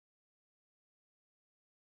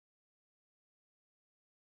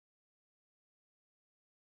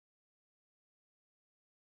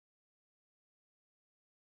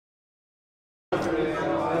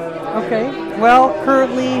Okay, well,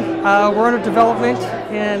 currently we're under development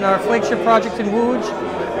in our flagship project in Łódź.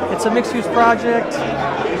 It's a mixed-use project.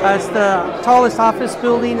 It's the tallest office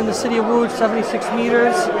building in the city of Łódź, 76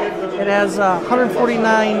 meters. It has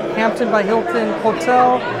 149 Hampton by Hilton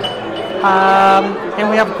Hotel, and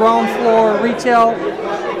we have ground floor retail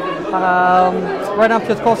right on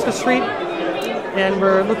Piotrkowska Street, and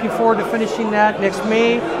we're looking forward to finishing that next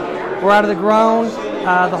May. We're out of the ground.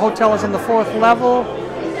 The hotel is on the 4th level,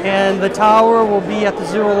 and the tower will be at the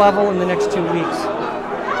 0 level in the next 2 weeks.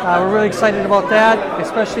 We're really excited about that,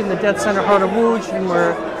 especially in the dead center heart of Łódź, and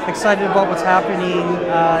we're excited about what's happening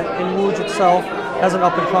in Łódź itself as an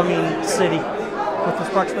up-and-coming city with its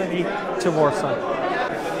proximity to Warsaw.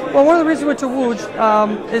 Well, one of the reasons we went to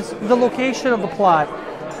Łódź is the location of the plot.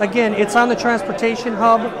 Again, it's on the transportation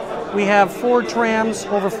hub. We have 4 trams.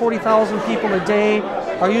 Over 40,000 people a day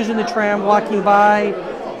are using the tram, walking by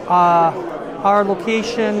our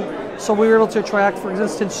location. So we were able to attract, for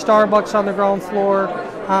instance, Starbucks on the ground floor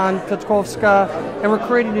on Piotrkowska, and we're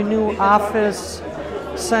creating a new office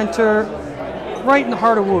center right in the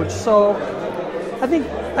heart of Łódź. So I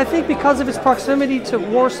think because of its proximity to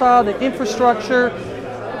Warsaw, the infrastructure,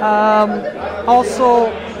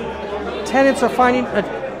 also tenants are finding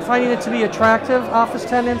it to be attractive, office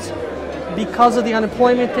tenants, because of the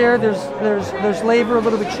unemployment there. There's labor a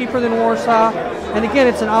little bit cheaper than Warsaw, and again,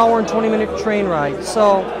 it's an hour and 20-minute train ride.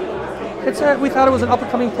 So we thought it was an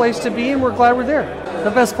up-and-coming place to be, and we're glad we're there.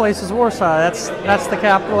 The best place is Warsaw. That's the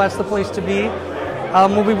capital. That's the place to be.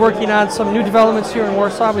 We'll be working on some new developments here in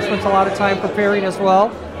Warsaw. We spent a lot of time preparing as well.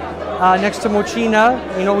 Next to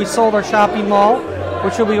Mocina, we sold our shopping mall,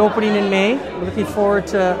 which will be opening in May. We're looking forward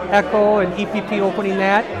to Echo and EPP opening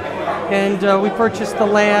that. And we purchased the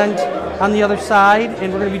land on the other side,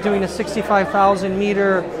 and we're going to be doing a 65,000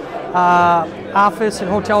 meter office and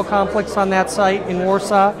hotel complex on that site in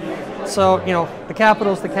Warsaw. So, the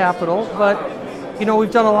capital is the capital, but,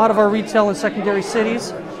 we've done a lot of our retail in secondary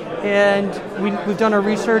cities, and we've done our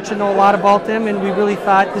research and know a lot about them, and we really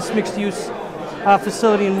thought this mixed-use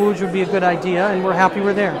facility in Łódź would be a good idea, and we're happy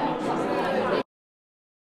we're there.